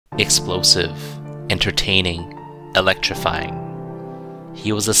explosive, entertaining, electrifying.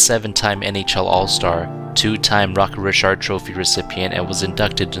 He was a 7-time NHL All-Star, 2-time Rocket Richard Trophy recipient, and was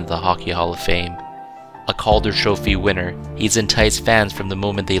inducted into the Hockey Hall of Fame. A Calder Trophy winner, he's enticed fans from the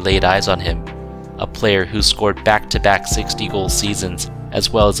moment they laid eyes on him. A player who scored back-to-back 60-goal seasons, as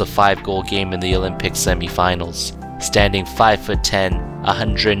well as a 5-goal game in the Olympic semi-finals. Standing 5'10",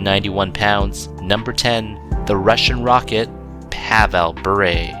 191 pounds, number 10, the Russian Rocket, Pavel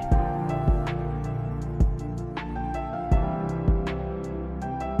Bure.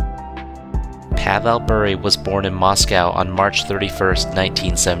 Pavel Bure was born in Moscow on March 31,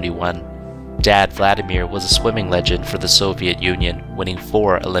 1971. Dad Vladimir was a swimming legend for the Soviet Union, winning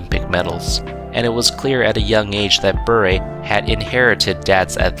 4 Olympic medals, and it was clear at a young age that Bure had inherited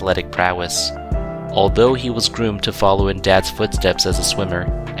Dad's athletic prowess. Although he was groomed to follow in Dad's footsteps as a swimmer,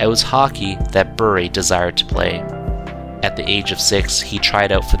 it was hockey that Bure desired to play. At the age of 6, he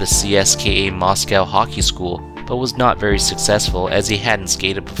tried out for the CSKA Moscow Hockey School, but was not very successful as he hadn't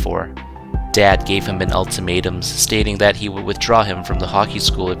skated before. Dad gave him an ultimatum, stating that he would withdraw him from the hockey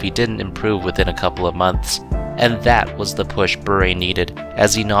school if he didn't improve within a couple of months. And that was the push Bure needed,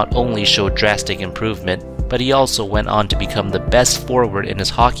 as he not only showed drastic improvement, but he also went on to become the best forward in his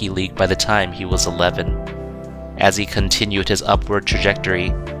hockey league by the time he was 11. As he continued his upward trajectory,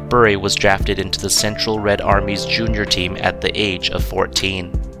 Bure was drafted into the Central Red Army's junior team at the age of 14.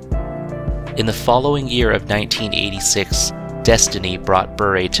 In the following year of 1986, destiny brought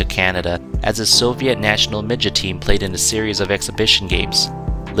Bure to Canada as his Soviet national midget team played in a series of exhibition games.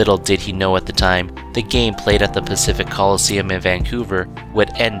 Little did he know at the time, the game played at the Pacific Coliseum in Vancouver would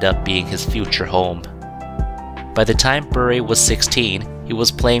end up being his future home. By the time Bure was 16, he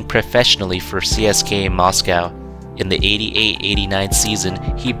was playing professionally for CSKA Moscow. In the 88-89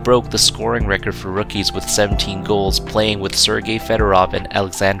 season, he broke the scoring record for rookies with 17 goals, playing with Sergei Fedorov and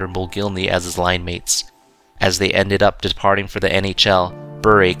Alexander Mogilny as his line mates. As they ended up departing for the NHL,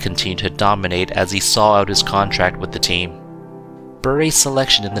 Bure continued to dominate as he saw out his contract with the team. Bure's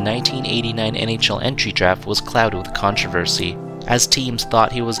selection in the 1989 NHL entry draft was clouded with controversy, as teams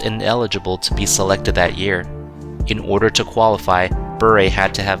thought he was ineligible to be selected that year. In order to qualify, Bure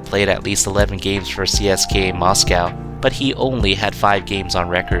had to have played at least 11 games for CSKA Moscow, but he only had 5 games on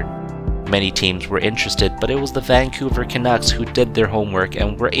record. Many teams were interested, but it was the Vancouver Canucks who did their homework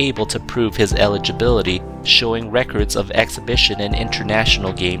and were able to prove his eligibility, showing records of exhibition and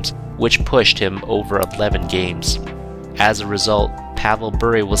international games, which pushed him over 11 games. As a result, Pavel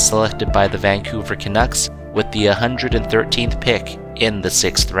Bure was selected by the Vancouver Canucks with the 113th pick in the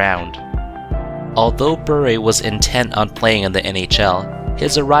 6th round. Although Bure was intent on playing in the NHL,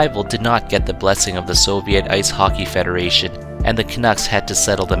 his arrival did not get the blessing of the Soviet Ice Hockey Federation, and the Canucks had to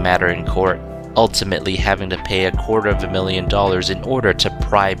settle the matter in court, ultimately having to pay $250,000 in order to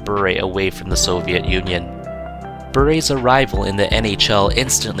pry Bure away from the Soviet Union. Bure's arrival in the NHL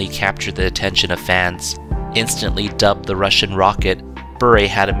instantly captured the attention of fans. Instantly dubbed the Russian Rocket, Bure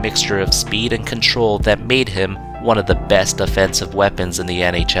had a mixture of speed and control that made him one of the best offensive weapons in the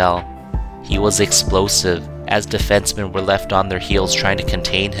NHL. He was explosive, as defensemen were left on their heels trying to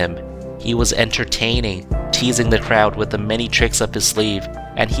contain him. He was entertaining, teasing the crowd with the many tricks up his sleeve,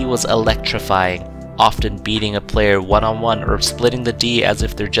 and he was electrifying, often beating a player one-on-one or splitting the D as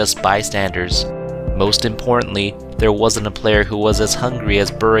if they're just bystanders. Most importantly, there wasn't a player who was as hungry as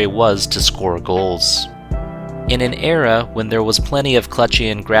Bure was to score goals. In an era when there was plenty of clutching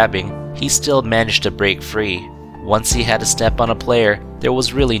and grabbing, he still managed to break free. Once he had a step on a player, there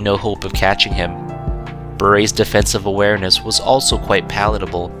was really no hope of catching him. Bure's defensive awareness was also quite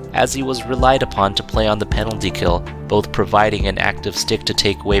palatable, as he was relied upon to play on the penalty kill, both providing an active stick to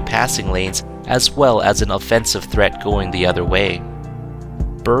take away passing lanes, as well as an offensive threat going the other way.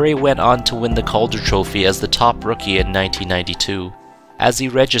 Bure went on to win the Calder Trophy as the top rookie in 1992, as he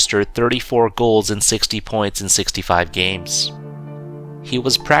registered 34 goals and 60 points in 65 games. He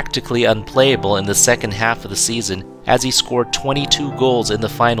was practically unplayable in the second half of the season, as he scored 22 goals in the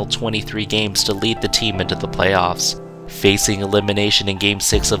final 23 games to lead the team into the playoffs. Facing elimination in Game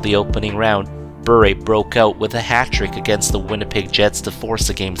 6 of the opening round, Bure broke out with a hat-trick against the Winnipeg Jets to force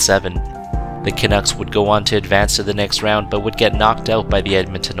a Game 7. The Canucks would go on to advance to the next round but would get knocked out by the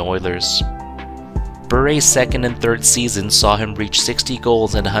Edmonton Oilers. Bure's second and third season saw him reach 60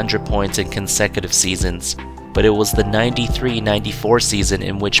 goals and 100 points in consecutive seasons, but it was the 93-94 season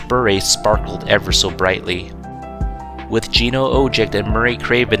in which Bure sparkled ever so brightly. With Gino Ojic and Murray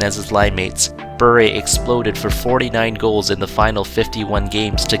Craven as his line mates, Bure exploded for 49 goals in the final 51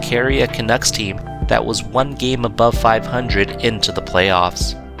 games to carry a Canucks team that was one game above 500 into the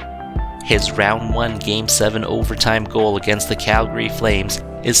playoffs. His Round 1 Game 7 overtime goal against the Calgary Flames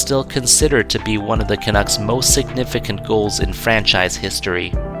is still considered to be one of the Canucks' most significant goals in franchise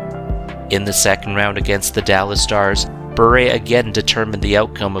history. In the second round against the Dallas Stars, Bure again determined the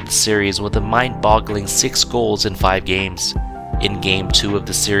outcome of the series with a mind-boggling 6 goals in 5 games. In Game 2 of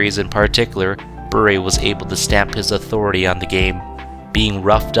the series in particular, Bure was able to stamp his authority on the game. Being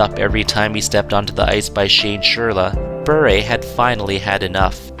roughed up every time he stepped onto the ice by Shane Sherla, Bure had finally had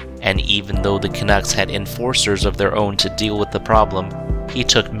enough, and even though the Canucks had enforcers of their own to deal with the problem, he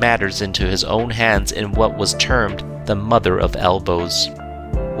took matters into his own hands in what was termed the mother of elbows.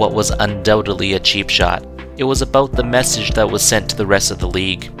 What was undoubtedly a cheap shot, it was about the message that was sent to the rest of the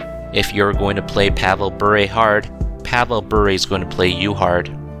league. If you're going to play Pavel Bure hard, Pavel Bure is going to play you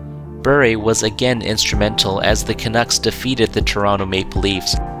hard. Bure was again instrumental as the Canucks defeated the Toronto Maple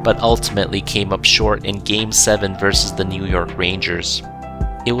Leafs, but ultimately came up short in Game 7 versus the New York Rangers.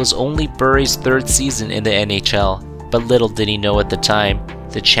 It was only Bure's 3rd season in the NHL, but little did he know at the time,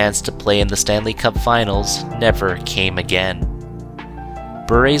 the chance to play in the Stanley Cup Finals never came again.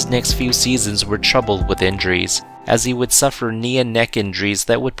 Bure's next few seasons were troubled with injuries, as he would suffer knee and neck injuries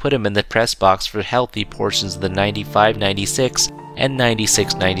that would put him in the press box for healthy portions of the 95-96 and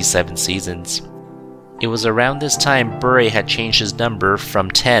 96-97 seasons. It was around this time Bure had changed his number from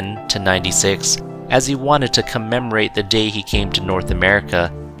 10 to 96, as he wanted to commemorate the day he came to North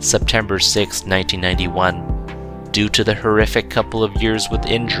America, September 6, 1991. Due to the horrific couple of years with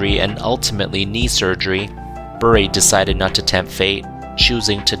injury and ultimately knee surgery, Bure decided not to tempt fate,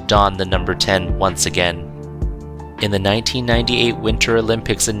 choosing to don the number 10 once again. In the 1998 Winter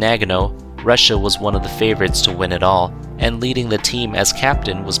Olympics in Nagano, Russia was one of the favorites to win it all, and leading the team as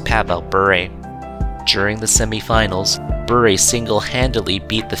captain was Pavel Bure. During the semi-finals, Bure single-handedly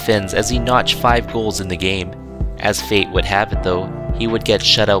beat the Finns as he notched 5 goals in the game. As fate would have it though, he would get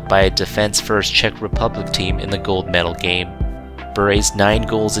shut out by a defense-first Czech Republic team in the gold medal game. Bure's 9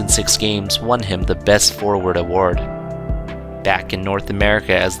 goals in 6 games won him the Best Forward award. Back in North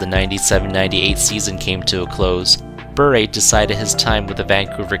America as the 97-98 season came to a close, Bure decided his time with the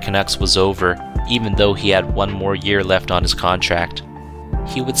Vancouver Canucks was over, even though he had 1 more year left on his contract.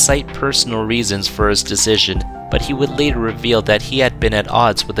 He would cite personal reasons for his decision, but he would later reveal that he had been at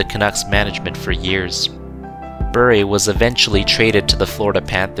odds with the Canucks management for years. Bure was eventually traded to the Florida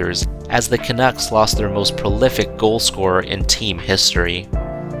Panthers, as the Canucks lost their most prolific goal scorer in team history.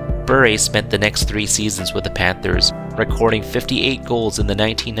 Bure spent the next 3 seasons with the Panthers, recording 58 goals in the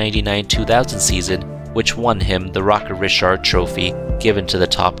 1999-2000 season, which won him the Rocket Richard Trophy, given to the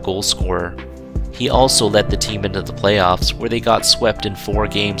top goal scorer. He also led the team into the playoffs, where they got swept in 4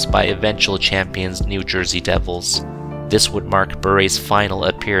 games by eventual champions New Jersey Devils. This would mark Bure's final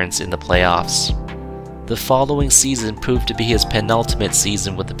appearance in the playoffs. The following season proved to be his penultimate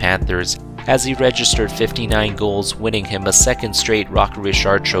season with the Panthers, as he registered 59 goals, winning him a 2nd straight Rocket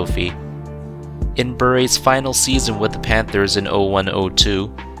Richard Trophy. In Bure's final season with the Panthers in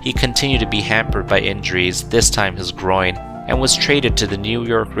 01-02, he continued to be hampered by injuries, this time his groin, and was traded to the New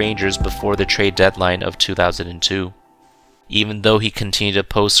York Rangers before the trade deadline of 2002. Even though he continued to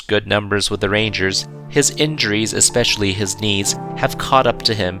post good numbers with the Rangers, his injuries, especially his knees, have caught up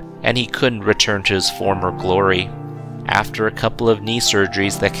to him, and he couldn't return to his former glory. After a couple of knee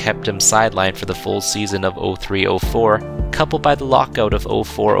surgeries that kept him sidelined for the full season of 03-04, coupled by the lockout of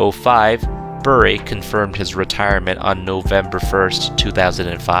 04-05, Bure confirmed his retirement on November 1st,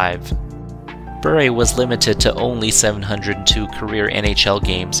 2005. Bure was limited to only 702 career NHL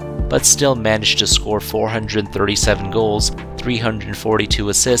games, but still managed to score 437 goals, 342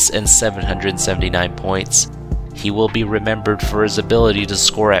 assists, and 779 points. He will be remembered for his ability to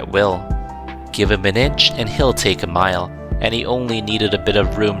score at will. Give him an inch and he'll take a mile, and he only needed a bit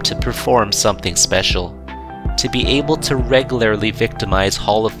of room to perform something special. To be able to regularly victimize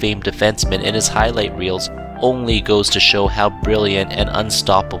Hall of Fame defensemen in his highlight reels only goes to show how brilliant and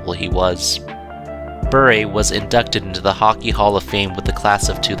unstoppable he was. Bure was inducted into the Hockey Hall of Fame with the class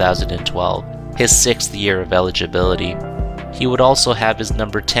of 2012, his 6th year of eligibility. He would also have his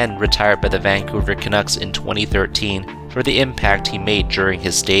number 10 retired by the Vancouver Canucks in 2013 for the impact he made during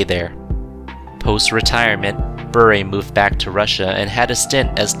his stay there. Post-retirement, Bure moved back to Russia and had a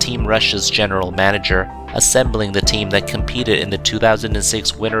stint as Team Russia's general manager, assembling the team that competed in the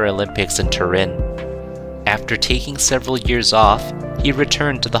 2006 Winter Olympics in Turin. After taking several years off, he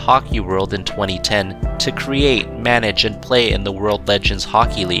returned to the hockey world in 2010 to create, manage, and play in the World Legends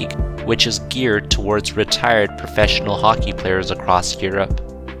Hockey League, which is geared towards retired professional hockey players across Europe.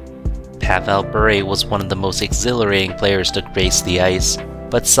 Pavel Bure was one of the most exhilarating players to grace the ice,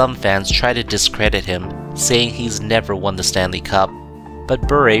 but some fans try to discredit him, saying he's never won the Stanley Cup. But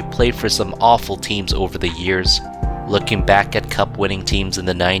Bure played for some awful teams over the years. Looking back at Cup winning teams in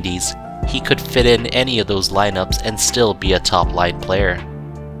the 90s, he could fit in any of those lineups and still be a top-line player.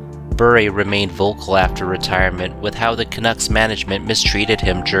 Bure remained vocal after retirement with how the Canucks management mistreated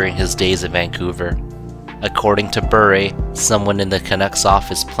him during his days in Vancouver. According to Bure, someone in the Canucks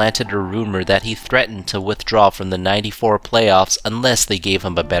office planted a rumor that he threatened to withdraw from the '94 playoffs unless they gave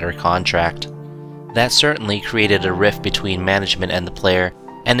him a better contract. That certainly created a rift between management and the player,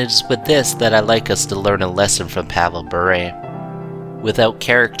 and it is with this that I'd like us to learn a lesson from Pavel Bure. Without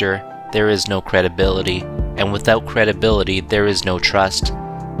character, there is no credibility, and without credibility, there is no trust.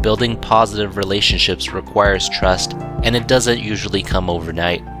 Building positive relationships requires trust, and it doesn't usually come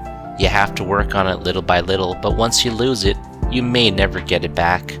overnight. You have to work on it little by little, but once you lose it, you may never get it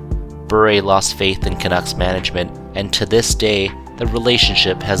back. Bure lost faith in Canucks management, and to this day, the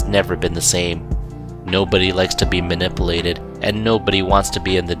relationship has never been the same. Nobody likes to be manipulated, and nobody wants to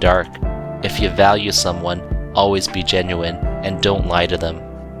be in the dark. If you value someone, always be genuine, and don't lie to them.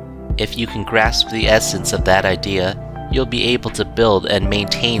 If you can grasp the essence of that idea, you'll be able to build and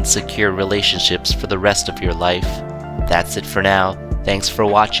maintain secure relationships for the rest of your life. That's it for now. Thanks for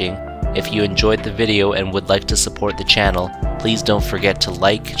watching. If you enjoyed the video and would like to support the channel, please don't forget to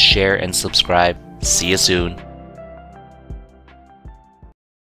like, share, and subscribe. See you soon.